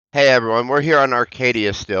Hey everyone, we're here on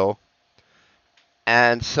Arcadia still,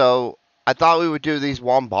 and so I thought we would do these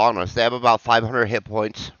wombanas. They have about 500 hit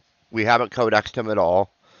points. We haven't codexed them at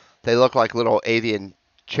all. They look like little avian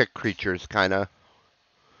chick creatures, kind of.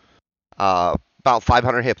 About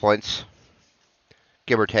 500 hit points,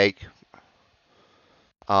 give or take.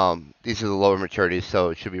 These are the lower maturities, so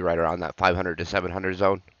it should be right around that 500 to 700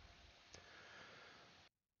 zone.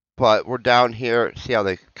 But we're down here. See how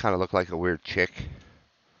they kind of look like a weird chick,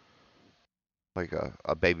 like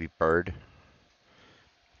a baby bird.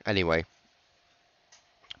 Anyway,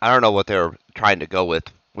 I don't know what they're trying to go with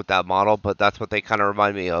that model, but that's what they kind of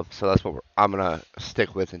remind me of. So that's what I'm gonna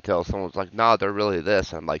stick with until someone's like, "No, they're really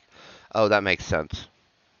this." And I'm like, "Oh, that makes sense."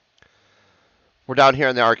 We're down here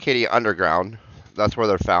in the Arcadia Underground. That's where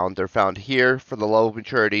they're found. They're found here for the low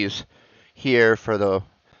maturities, here for the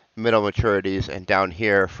middle maturities, and down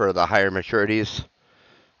here for the higher maturities.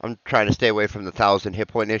 I'm trying to stay away from the 1,000 hit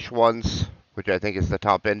point ish ones, which I think is the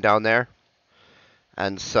top end down there.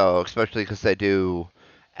 And so, especially because they do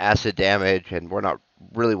acid damage, and we're not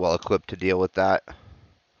really well equipped to deal with that.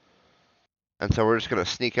 And so we're just going to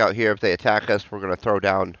sneak out here. If they attack us, we're going to throw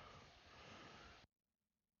down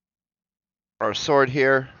our sword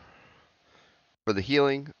here for the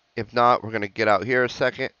healing. If not, we're going to get out here a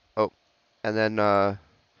second. Oh, and then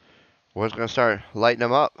we're just going to start lighting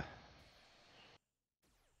them up.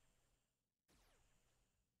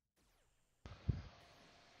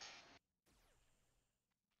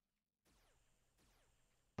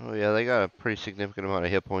 Oh yeah, they got a pretty significant amount of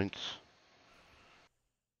hit points.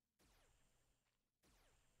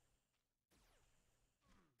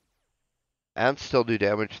 And still do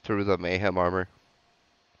damage through the mayhem armor.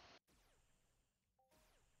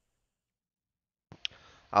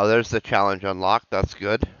 Oh, there's the challenge unlocked. That's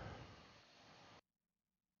good.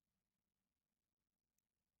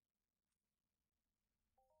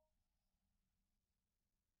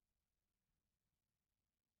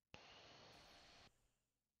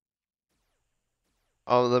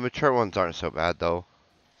 Oh, the mature ones aren't so bad though.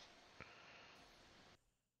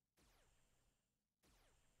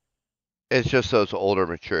 It's just those older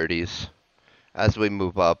maturities. As we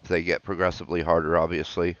move up, they get progressively harder,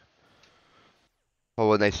 obviously. But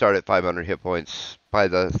when they start at 500 hit points, by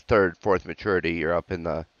the third, fourth maturity, you're up in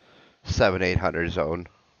the 800 zone.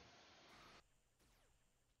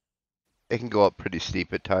 It can go up pretty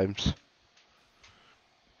steep at times.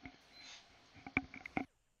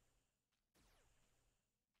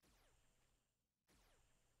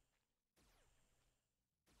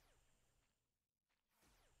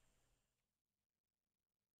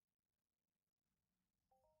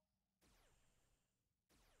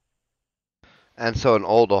 And so an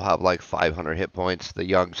old will have like 500 hit points. The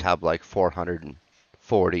youngs have like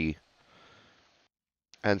 440.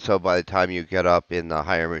 And so by the time you get up in the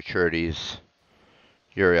higher maturities,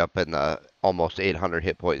 you're up in the almost 800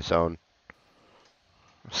 hit point zone.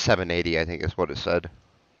 780, I think is what it said.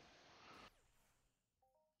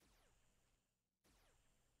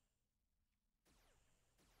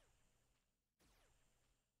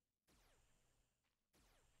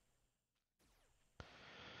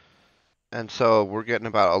 And so we're getting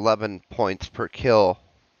about 11 points per kill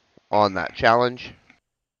on that challenge.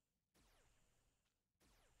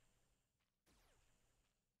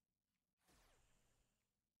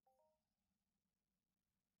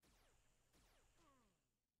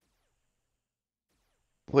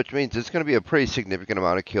 Which means it's going to be a pretty significant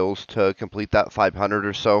amount of kills to complete that 500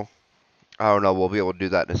 or so. I don't know, we'll be able to do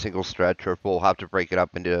that in a single stretch, or if we'll have to break it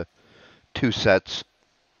up into two sets.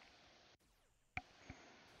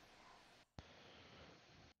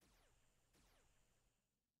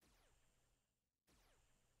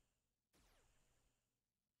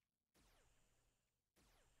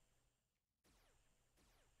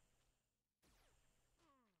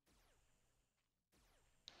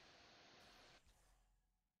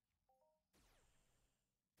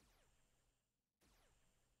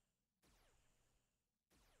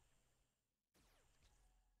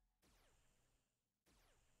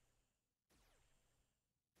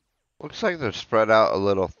 Looks like they're spread out a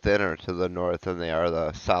little thinner to the north than they are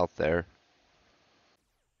the south there.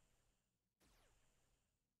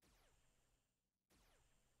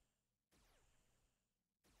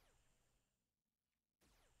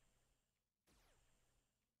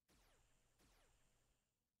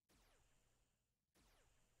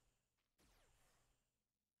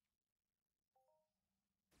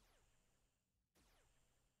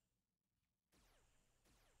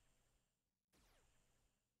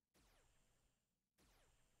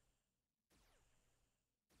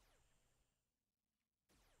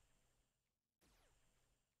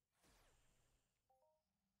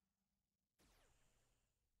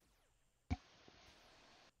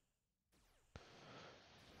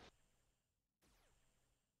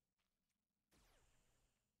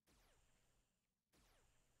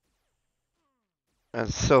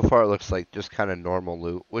 And so far it looks like just kind of normal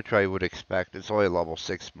loot, which I would expect. It's only a level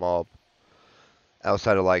 6 mob.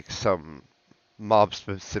 Outside of like some mob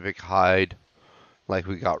specific hide like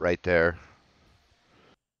we got right there,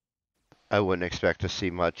 I wouldn't expect to see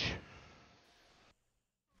much.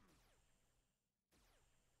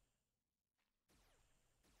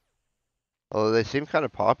 Although they seem kind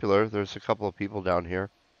of popular. There's a couple of people down here.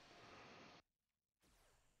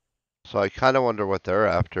 So I kind of wonder what they're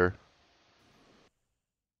after.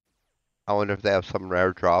 I wonder if they have some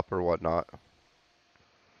rare drop or whatnot.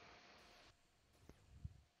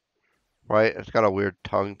 Right? It's got a weird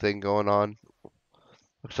tongue thing going on.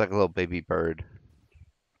 Looks like a little baby bird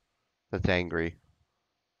that's angry.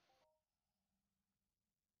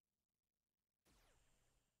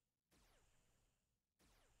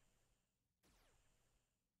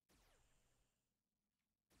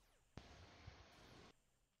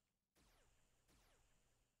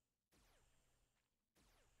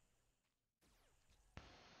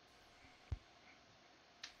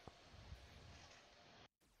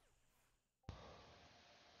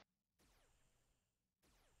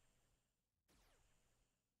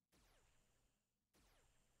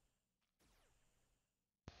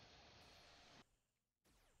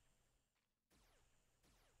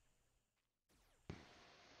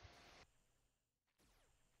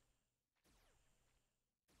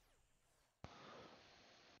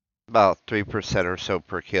 About 3% or so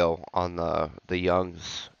per kill on the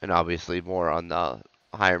youngs, and obviously more on the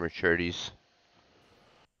higher maturities.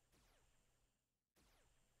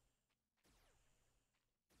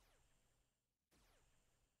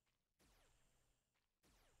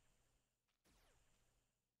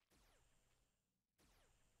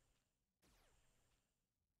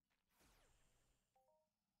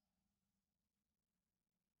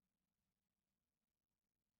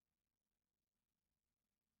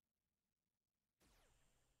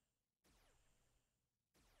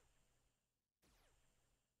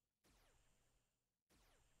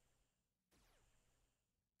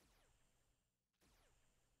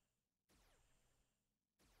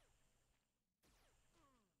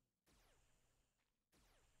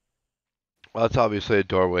 Well, it's obviously a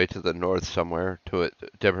doorway to the north somewhere, to a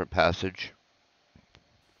different passage.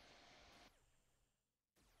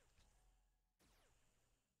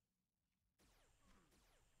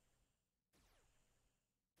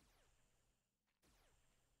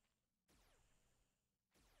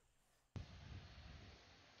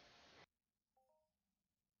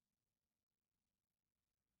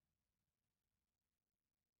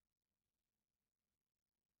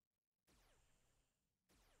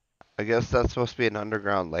 I guess that's supposed to be an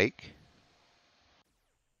underground lake.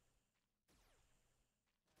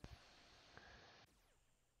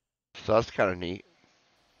 So that's kind of neat.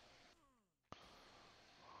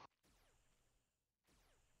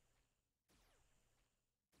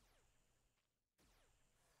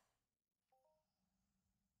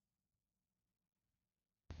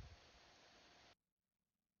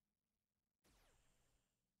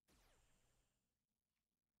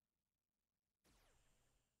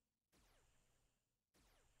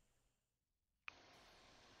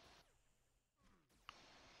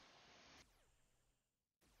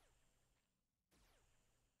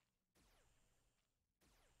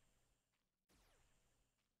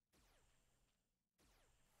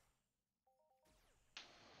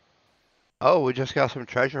 Oh, we just got some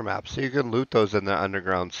treasure maps, so you can loot those in the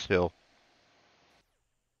underground still.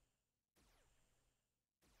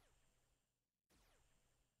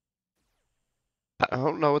 I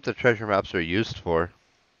don't know what the treasure maps are used for.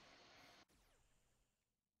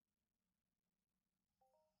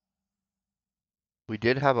 We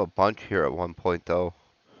did have a bunch here at one point, though,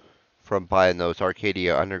 from buying those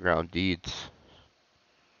Arcadia underground deeds.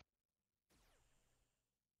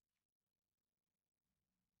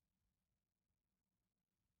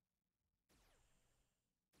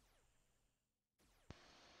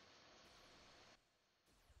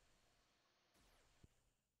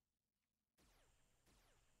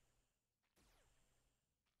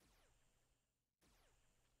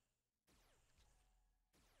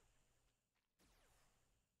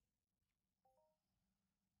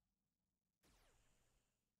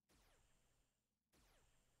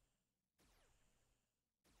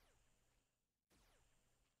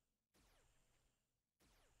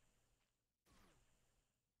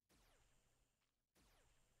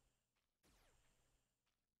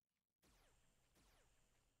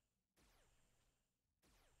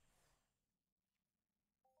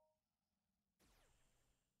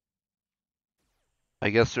 I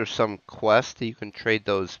guess there's some quest that you can trade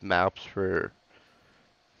those maps for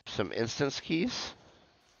some instance keys.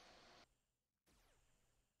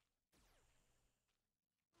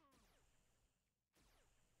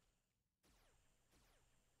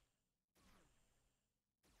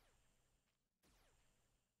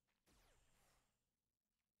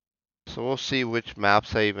 So we'll see which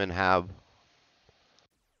maps I even have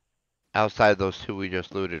outside those two we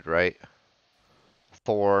just looted, right?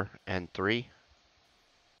 4 and 3.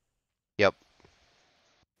 Yep.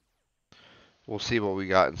 We'll see what we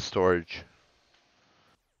got in storage.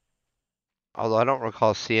 Although I don't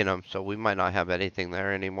recall seeing them, so we might not have anything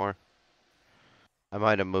there anymore. I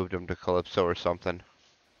might have moved them to Calypso or something.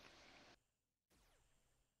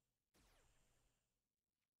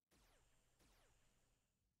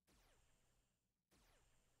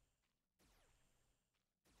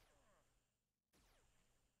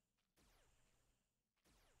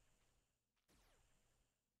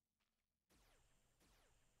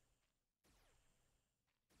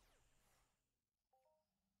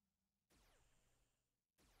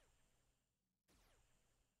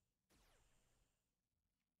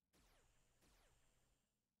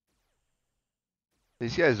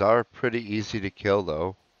 These guys are pretty easy to kill,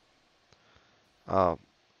 though. Um,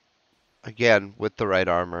 Again, with the right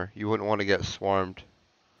armor. You wouldn't want to get swarmed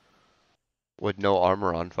with no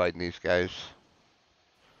armor on fighting these guys.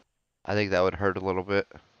 I think that would hurt a little bit.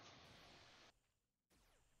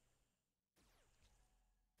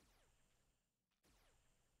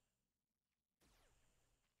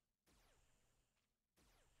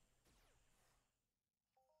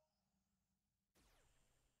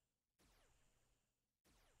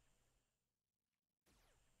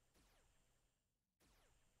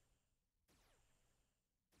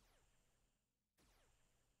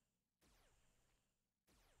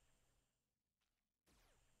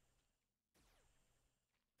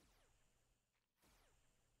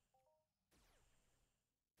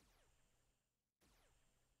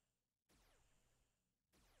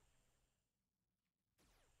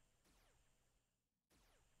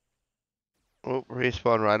 Oh,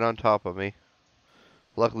 respawn right on top of me.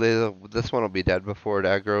 Luckily, this one will be dead before it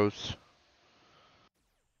aggroes.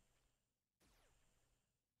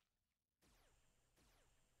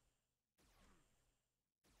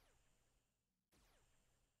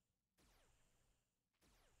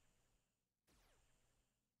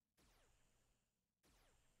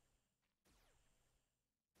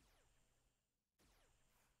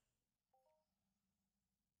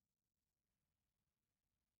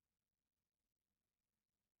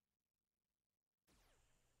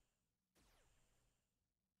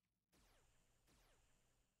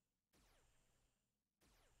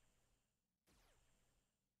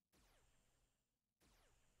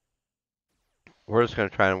 We're just going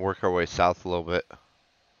to try and work our way south a little bit.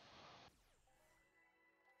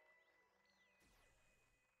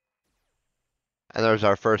 And there's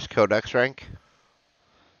our first Codex rank.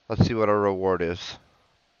 Let's see what our reward is.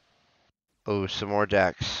 Oh, some more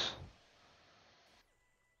decks.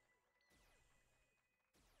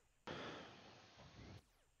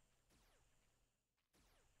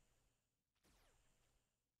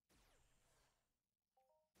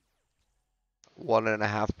 One and a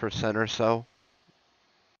half percent or so.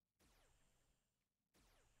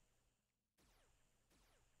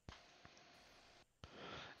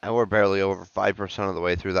 And we're barely over 5% of the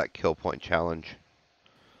way through that kill point challenge.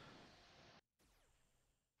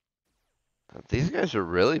 These guys are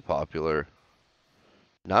really popular.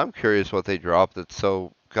 Now I'm curious what they dropped that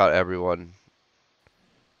so got everyone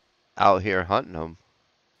out here hunting them.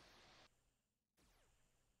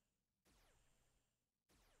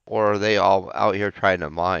 Or are they all out here trying to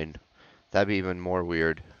mine? That'd be even more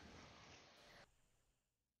weird.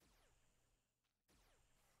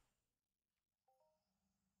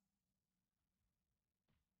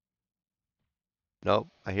 Nope,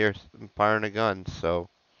 I hear them firing a gun, so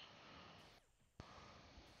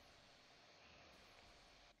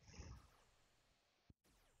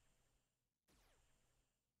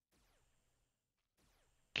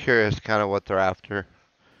curious kind of what they're after.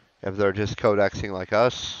 If they're just codexing like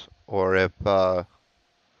us, or if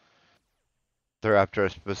they're after a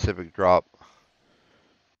specific drop.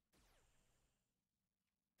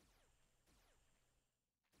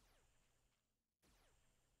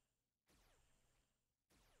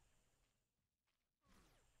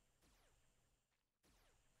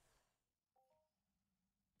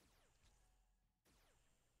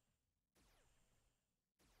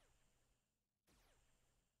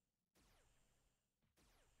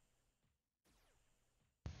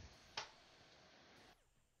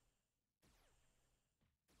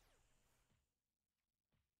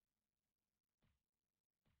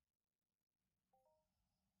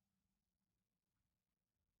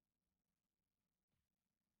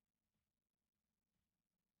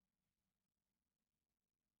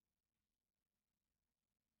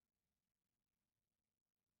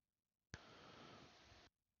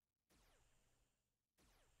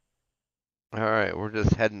 Alright, we're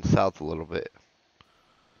just heading south a little bit.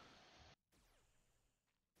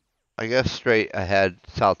 I guess straight ahead,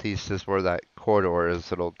 southeast is where that corridor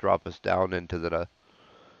is. It'll drop us down into the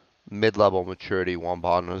mid-level maturity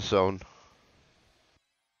wombana zone.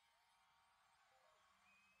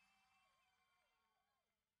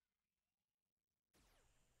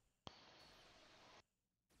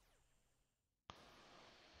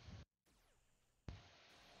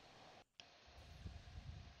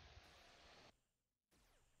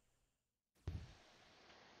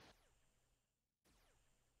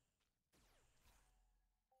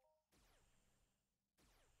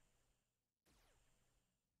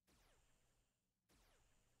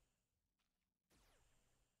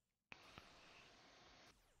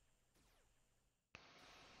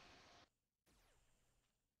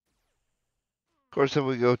 Of course, if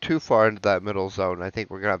we go too far into that middle zone, I think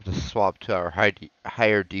we're gonna have to swap to our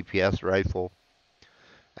higher DPS rifle.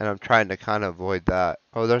 And I'm trying to kind of avoid that.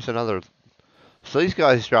 Oh, there's another. So these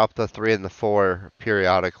guys drop the 3 and the 4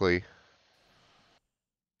 periodically.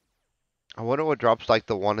 I wonder what drops like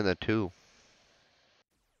the 1 and the 2.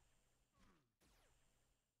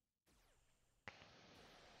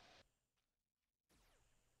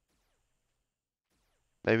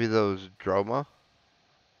 Maybe those Droma?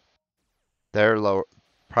 They're low,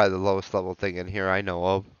 probably the lowest level thing in here I know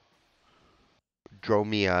of.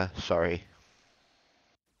 Dromia, sorry.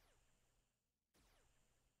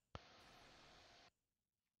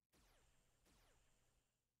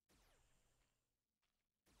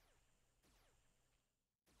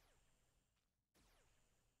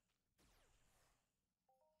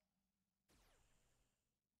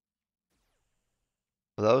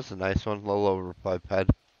 Well, that was a nice one, a little over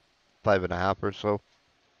 5.5 or so.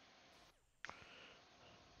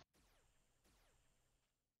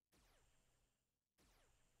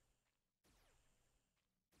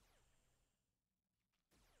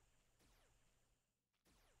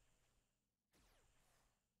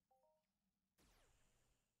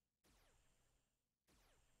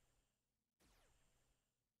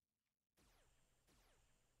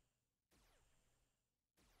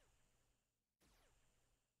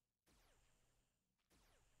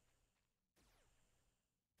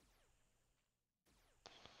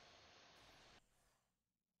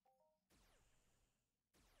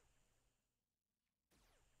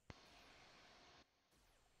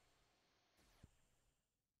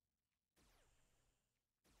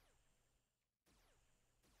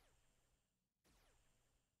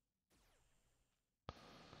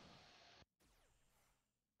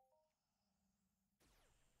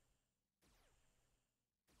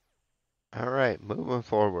 Alright, moving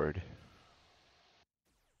forward.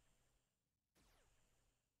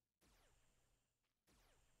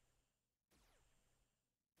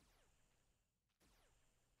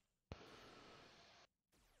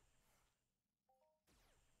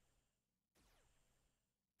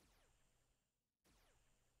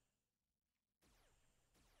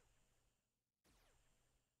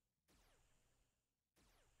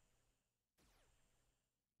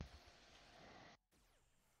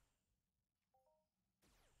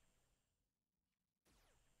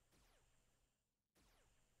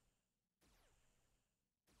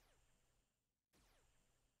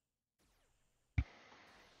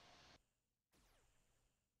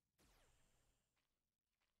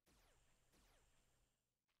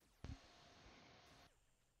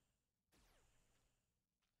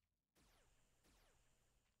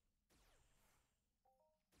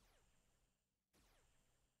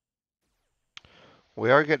 We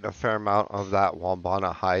are getting a fair amount of that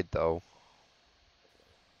Wombana hide, though.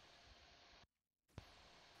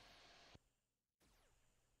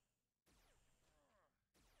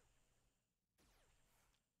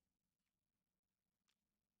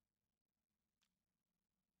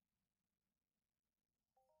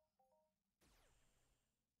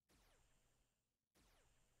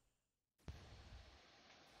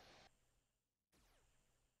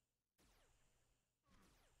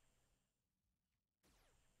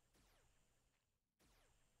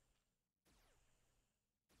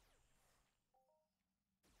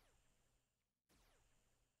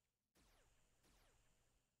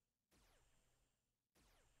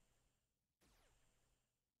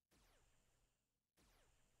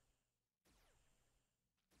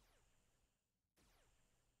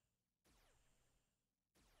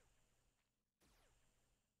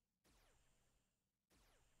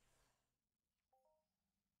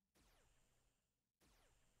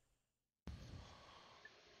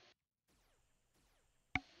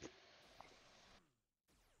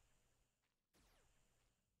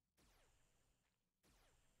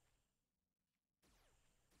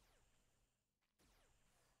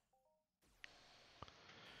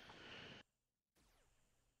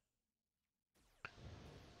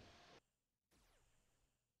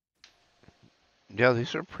 Yeah,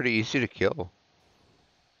 these are pretty easy to kill.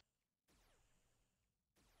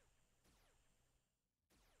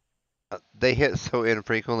 They hit so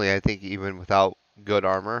infrequently, I think even without good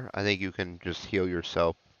armor, I think you can just heal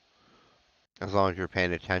yourself as long as you're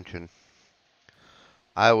paying attention.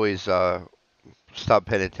 I always stop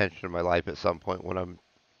paying attention to my life at some point when I'm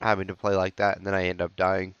having to play like that, and then I end up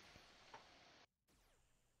dying.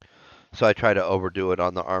 So I try to overdo it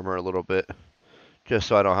on the armor a little bit, just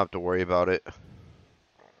so I don't have to worry about it.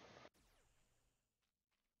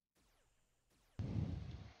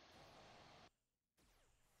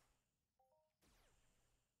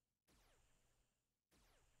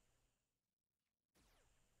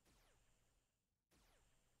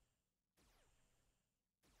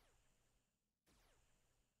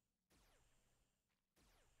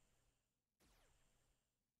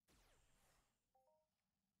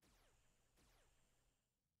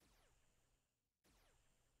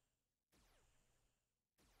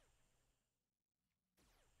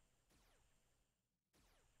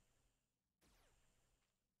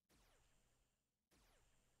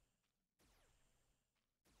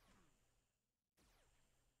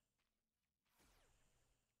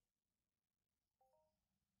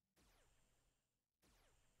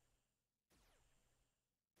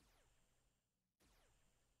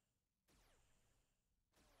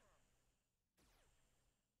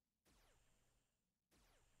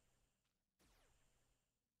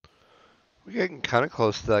 We're getting kind of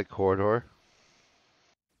close to that corridor.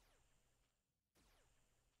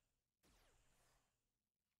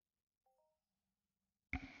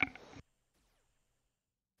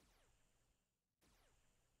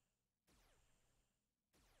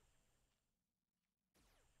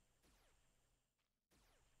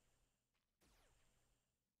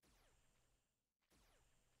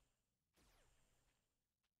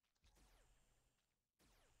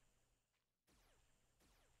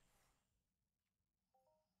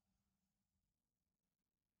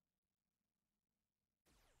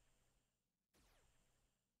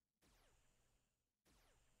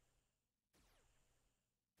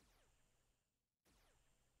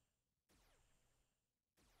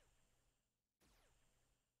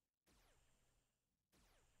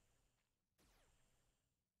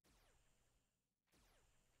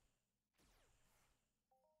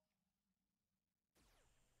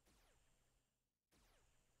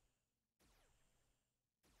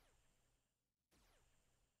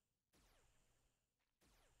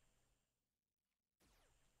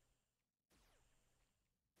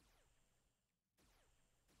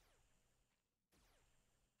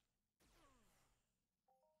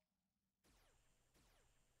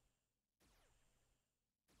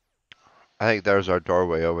 I think there's our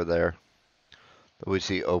doorway over there that we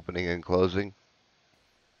see opening and closing.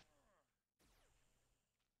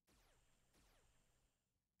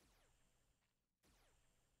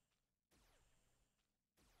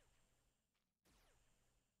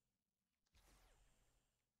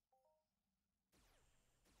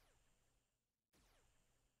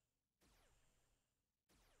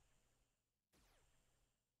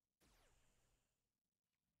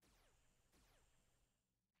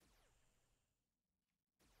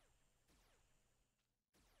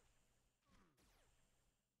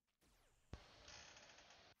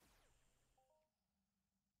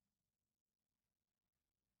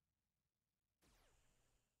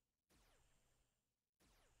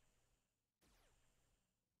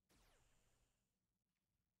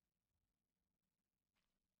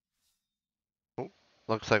 Oh,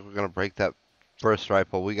 looks like we're gonna break that first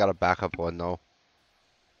rifle. We got a backup one though.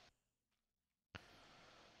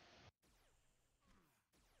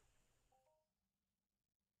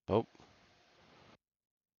 Oh,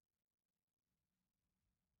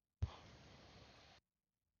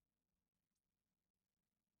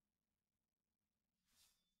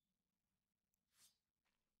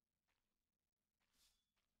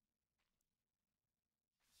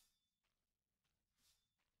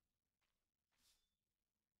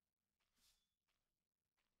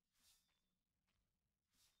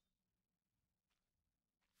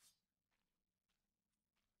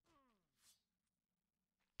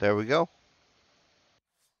 there we go.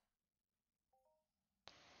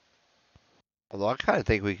 Although I kind of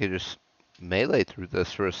think we could just melee through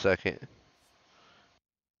this for a second.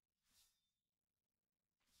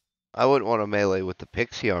 I wouldn't want to melee with the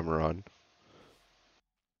pixie armor on.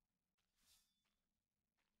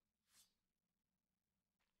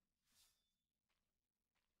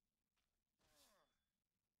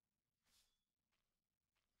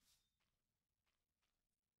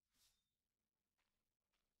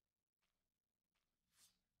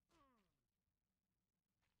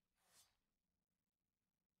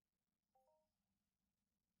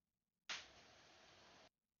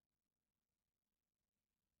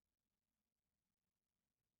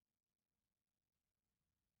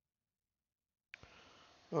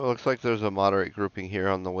 Well, it looks like there's a moderate grouping here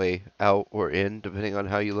on the way out or in, depending on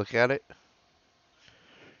how you look at it.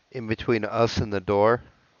 In between us and the door.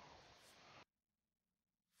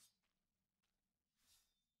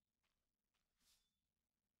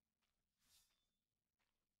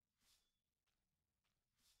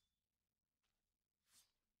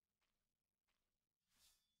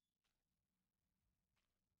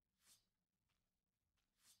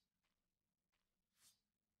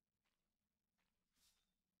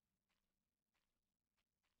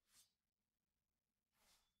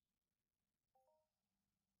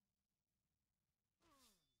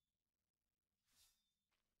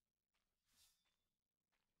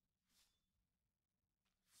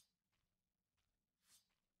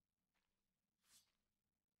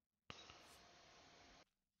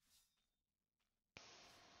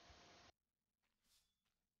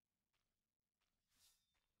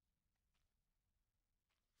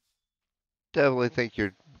 Definitely think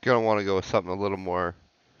you're going to want to go with something a little more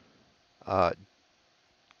uh,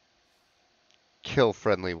 kill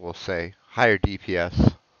friendly, we'll say. Higher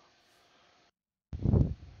DPS.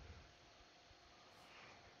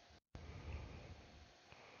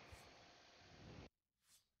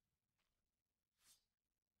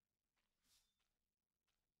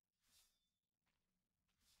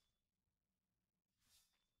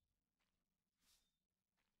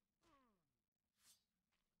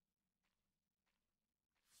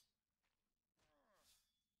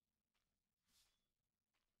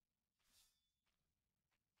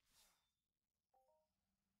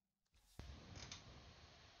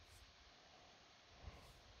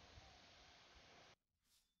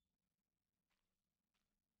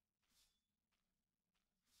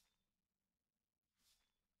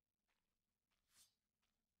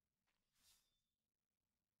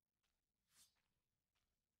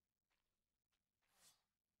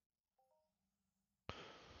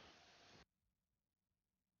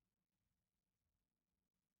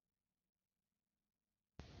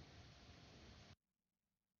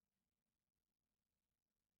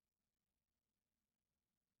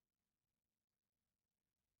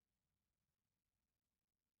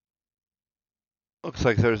 Looks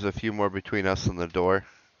like there's a few more between us and the door.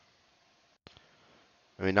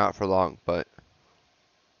 I mean, not for long, but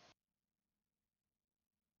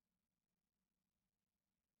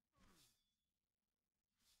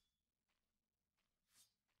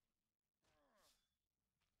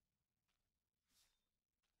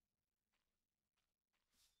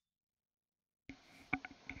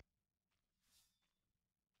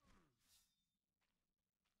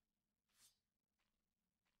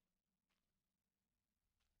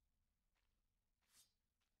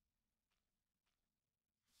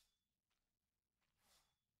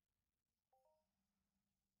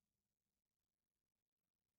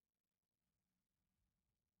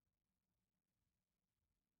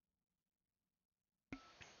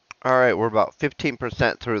alright, we're about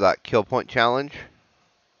 15% through that kill point challenge.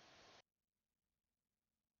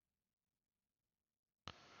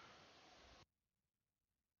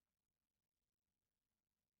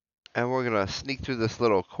 And we're going to sneak through this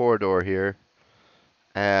little corridor here.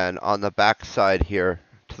 And on the back side here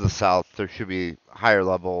to the south, there should be higher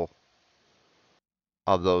level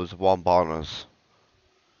of those wombanas.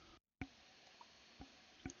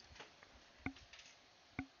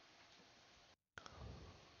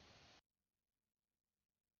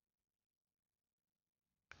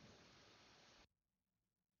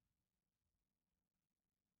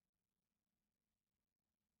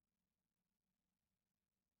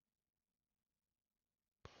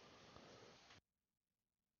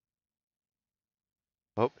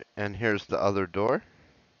 Oh, and here's the other door.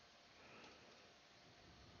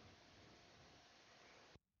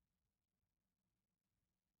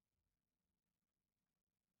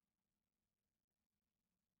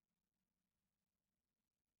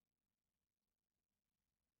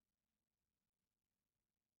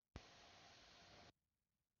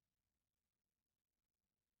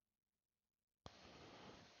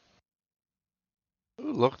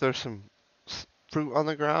 Ooh, look, there's some fruit on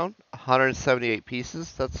the ground. 178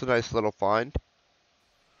 pieces. That's a nice little find.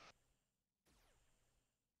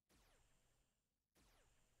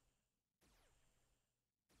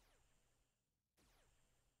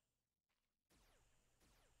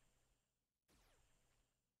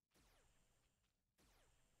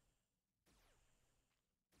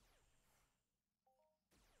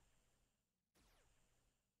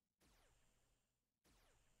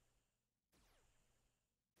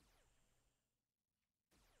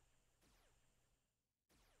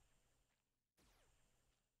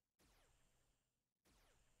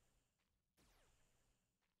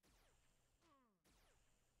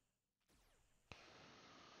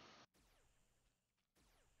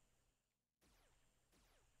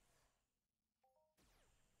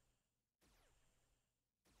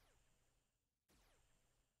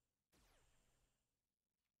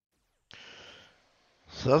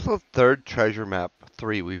 So that's the third treasure map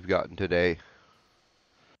 3 we've gotten today.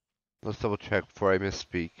 Let's double check before I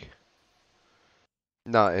misspeak.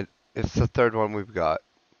 No, it's the third one we've got.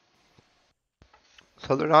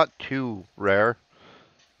 So they're not too rare.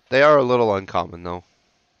 They are a little uncommon though.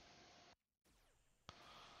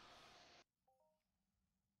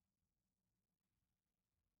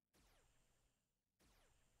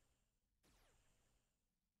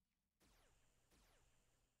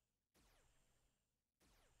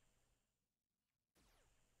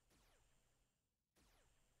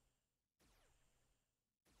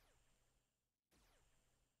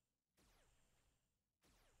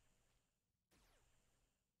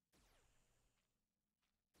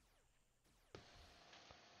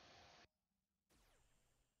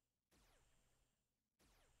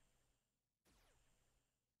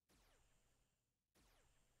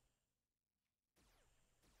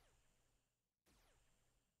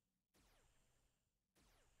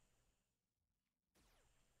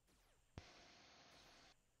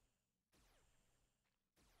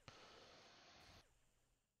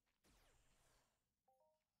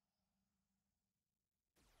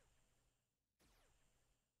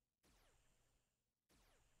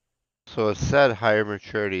 So it said higher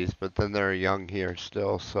maturities, but then they're young here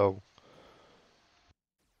still, so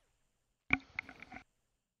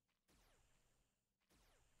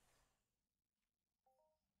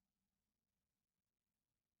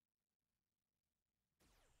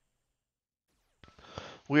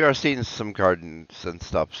we are seeing some gardens and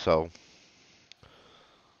stuff, so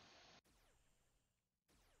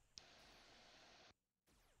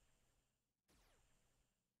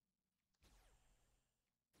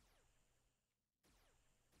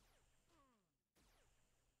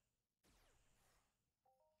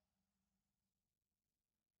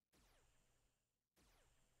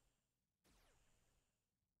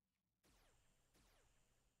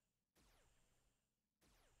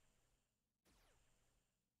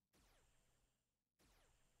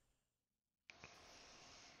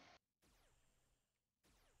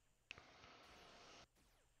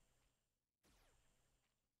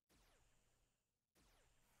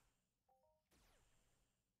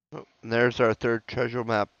and there's our third treasure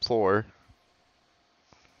map 4.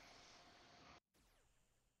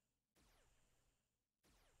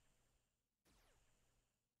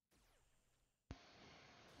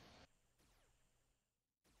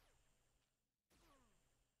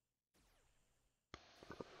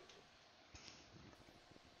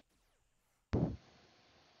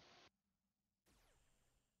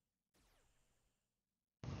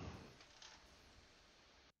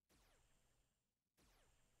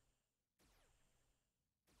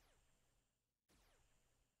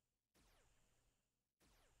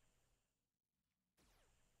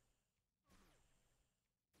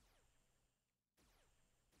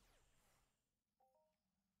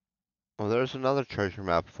 Oh, there's another treasure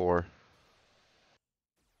map 4.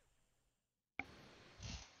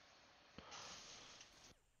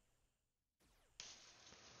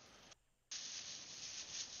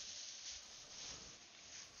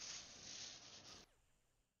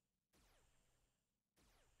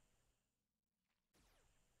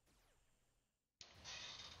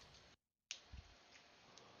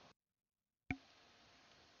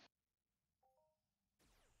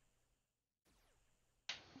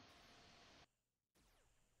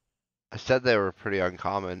 I said they were pretty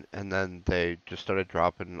uncommon, and then they just started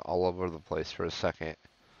dropping all over the place for a second.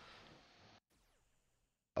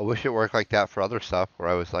 I wish it worked like that for other stuff, where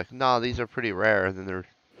I was like, nah, these are pretty rare, and then they're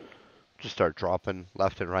just start dropping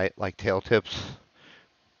left and right like tail tips.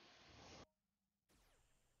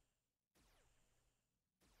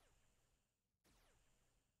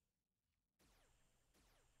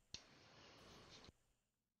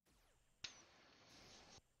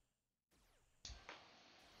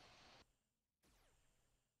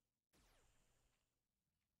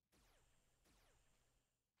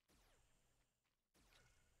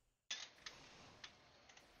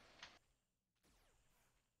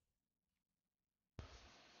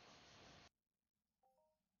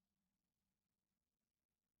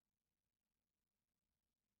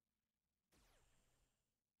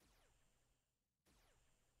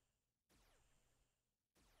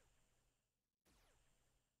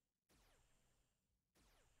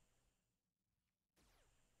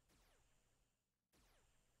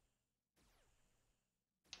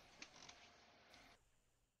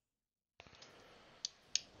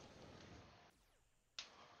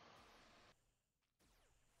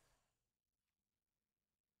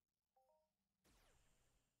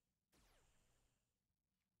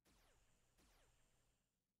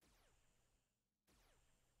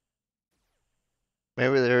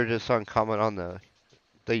 Maybe they're just uncommon on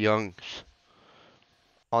the youngs.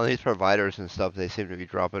 On these providers and stuff, they seem to be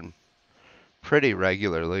dropping pretty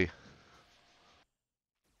regularly.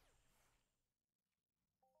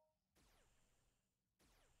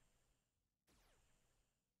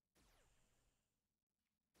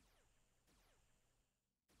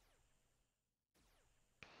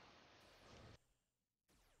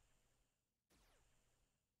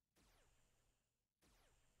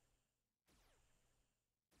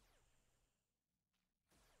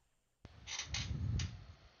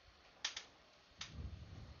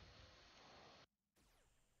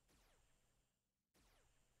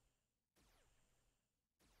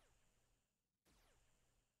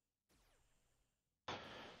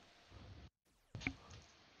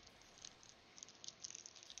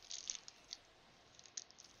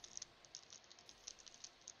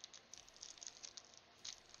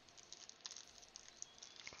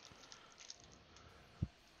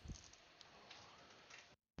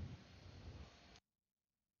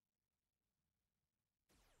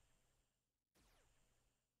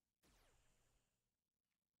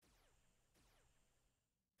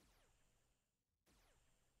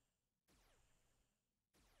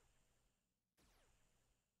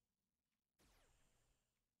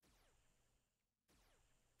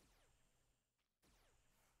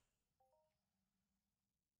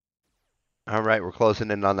 All right, we're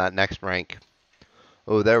closing in on that next rank.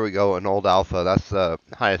 Oh, there we go, an old alpha. That's the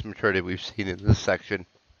highest maturity we've seen in this section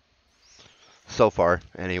so far,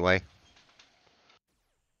 anyway.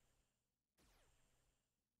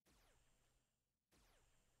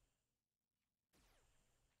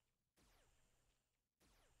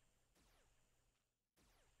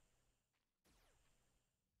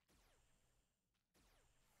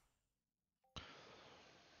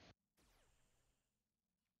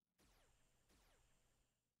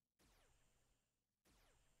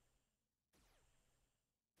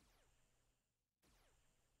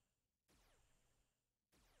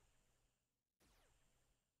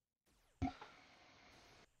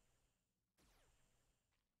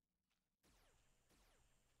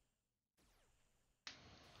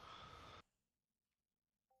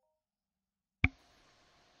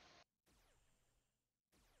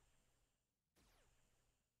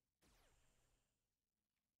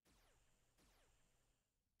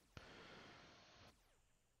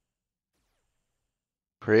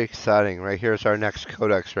 Pretty exciting. Right here's our next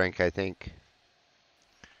Codex rank, I think.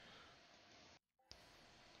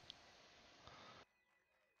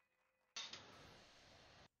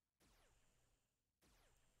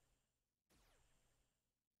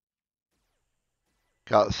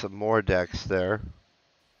 Got some more decks there.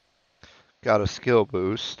 Got a skill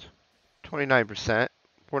boost. 29%.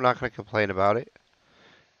 We're not going to complain about it.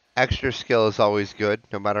 Extra skill is always good,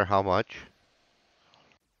 no matter how much.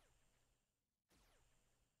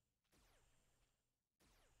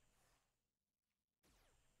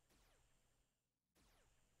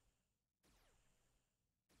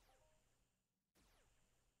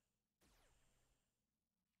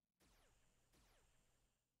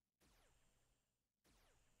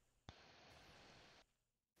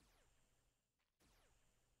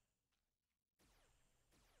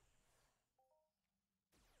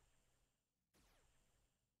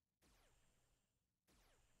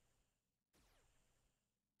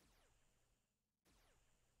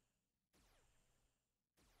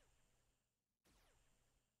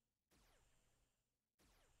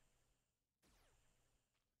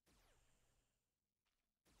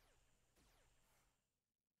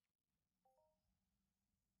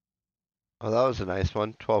 Oh, that was a nice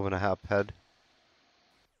one. 12.5 head.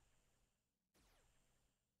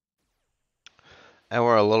 And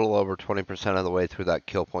we're a little over 20% of the way through that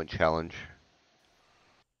kill point challenge.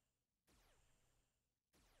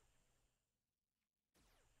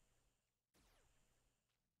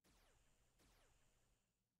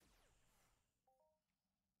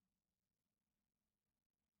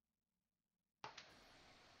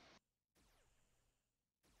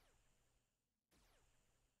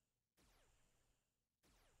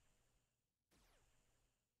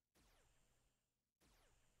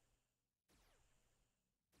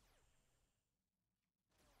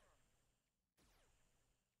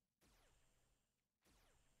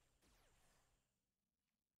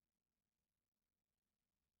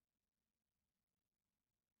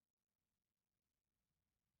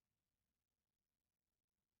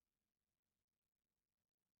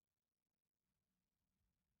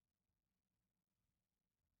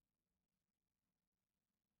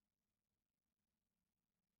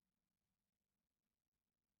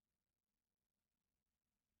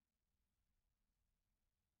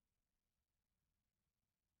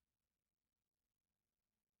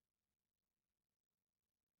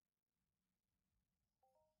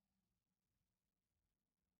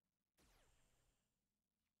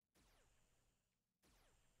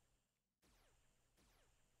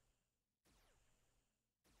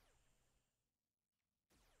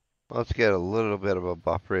 Let's get a little bit of a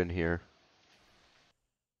buffer in here.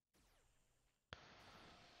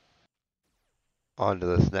 Onto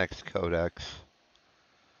this next codex.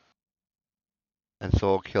 And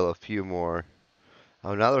so we'll kill a few more.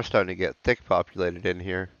 Oh, now they're starting to get thick populated in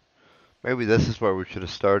here. Maybe this is where we should have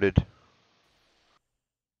started.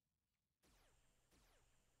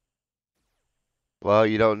 Well,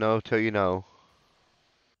 you don't know till you know.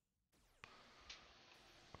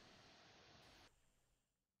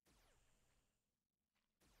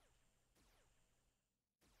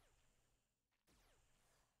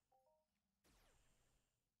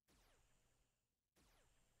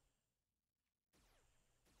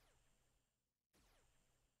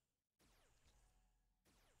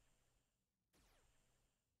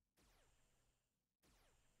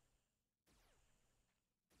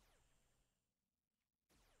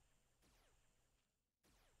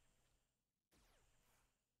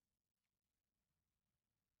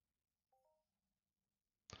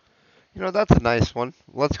 You know, that's a nice one.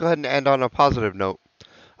 Let's go ahead and end on a positive note.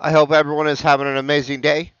 I hope everyone is having an amazing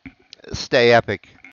day. Stay epic.